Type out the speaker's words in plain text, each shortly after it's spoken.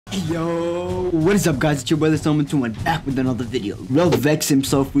Yo, what is up guys, it's your brother Someone2 and back with another video. Rellvex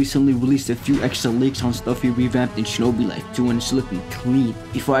himself recently released a few extra leaks on stuff he revamped in Shinobi Life 2 and it's looking clean.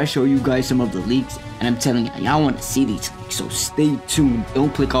 Before I show you guys some of the leaks, and I'm telling y'all want to see these leaks, so stay tuned.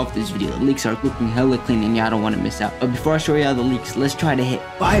 Don't click off this video, the leaks are looking hella clean and y'all don't want to miss out. But before I show y'all the leaks, let's try to hit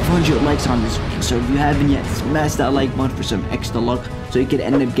 500 likes on this video. So if you haven't yet, smash that like button for some extra luck so you can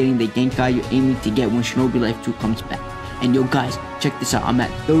end up getting the Genkai you're aiming to get when Shinobi Life 2 comes back. And yo guys, check this out, I'm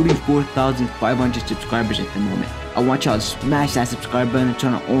at 34,500 subscribers at the moment. I want y'all to smash that subscribe button and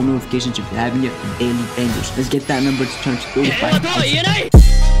turn on all notifications if you haven't yet for daily bangers. Let's get that number to turn to 35,000.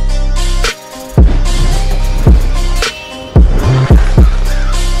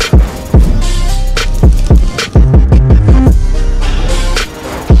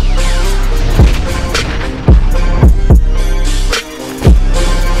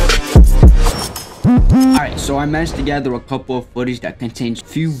 So I managed to gather a couple of footage that contains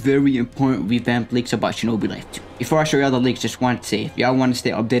few very important revamped leaks about Shinobi Life 2. Before I show y'all the leaks, just want to say, if y'all want to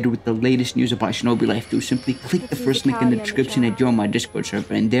stay updated with the latest news about Shinobi Life 2, simply click the first link in the description and join my Discord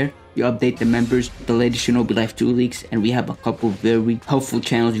server. And there, you update the members with the latest Shinobi Life 2 leaks, and we have a couple very helpful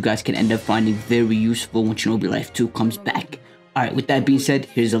channels you guys can end up finding very useful when Shinobi Life 2 comes back. Alright, with that being said,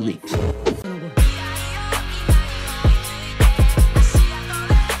 here's the leaks.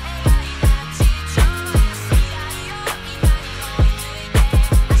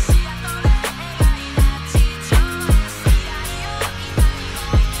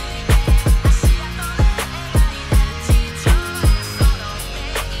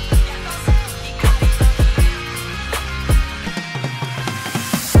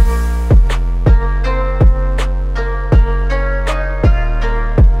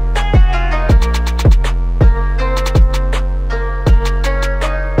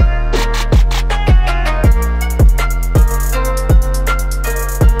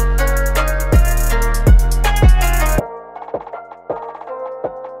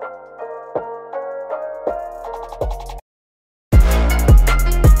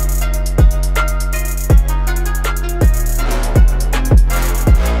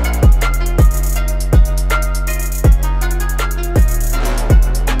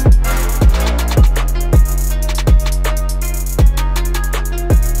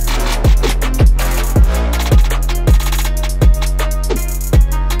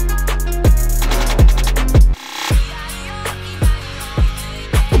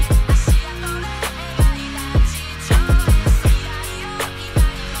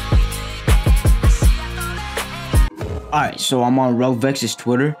 Alright, so I'm on Rellvex's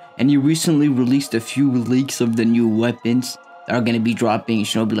Twitter, and he recently released a few leaks of the new weapons that are going to be dropping in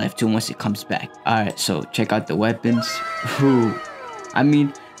Shinobi Life 2 once it comes back. Alright, so check out the weapons. Whew. I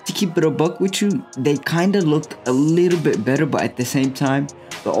mean, to keep it a buck with you, they kind of look a little bit better, but at the same time,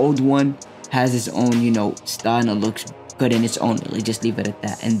 the old one has its own, style and it looks good in its own way. Let's just leave it at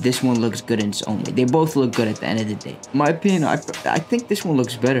that. And this one looks good in its own way. They both look good at the end of the day. In my opinion, I think this one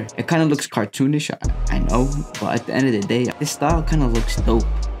looks better. It kind of looks cartoonish, I know, but at the end of the day, this style kind of looks dope.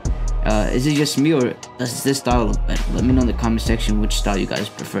 Is it just me or does this style look better? Let me know in the comment section which style you guys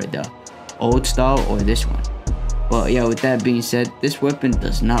prefer, the old style or this one. But yeah, with that being said, this weapon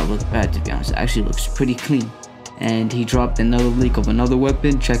does not look bad, to be honest. It actually looks pretty clean. And he dropped another leak of another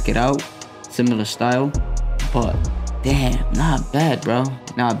weapon. Check it out. Similar style, but damn, not bad, bro.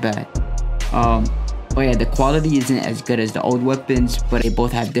 Not bad. But yeah, the quality isn't as good as the old weapons, but they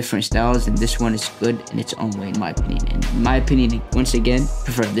both have different styles, and this one is good in its own way, in my opinion. And in my opinion, once again,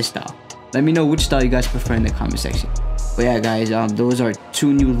 prefer this style. Let me know which style you guys prefer in the comment section. But yeah, guys, those are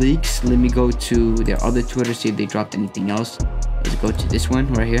two new leaks. Let me go to their other Twitter, see if they dropped anything else. Let's go to this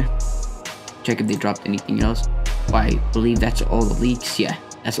one right here. Check if they dropped anything else. I believe that's all the leaks. Yeah,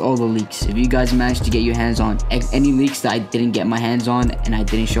 that's all the leaks. If you guys managed to get your hands on any leaks that I didn't get my hands on and I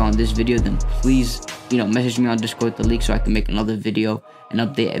didn't show on this video, then please, message me on Discord with the leaks so I can make another video and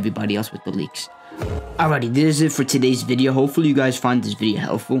update everybody else with the leaks. Alrighty, this is it for today's video. Hopefully you guys find this video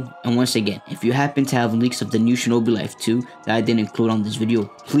helpful. And once again, if you happen to have leaks of the new Shinobi Life 2 that I didn't include on this video,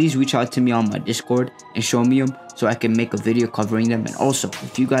 please reach out to me on my Discord and show me them so I can make a video covering them. And also,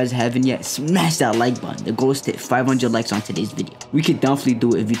 if you guys haven't yet, smash that like button. The goal is to hit 500 likes on today's video. We can definitely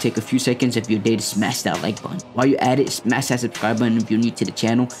do it if you take a few seconds of your day to smash that like button. While you're at it, smash that subscribe button if you're new to the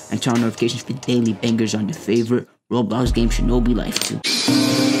channel and turn on notifications for daily bangers on your favorite Roblox game Shinobi Life 2.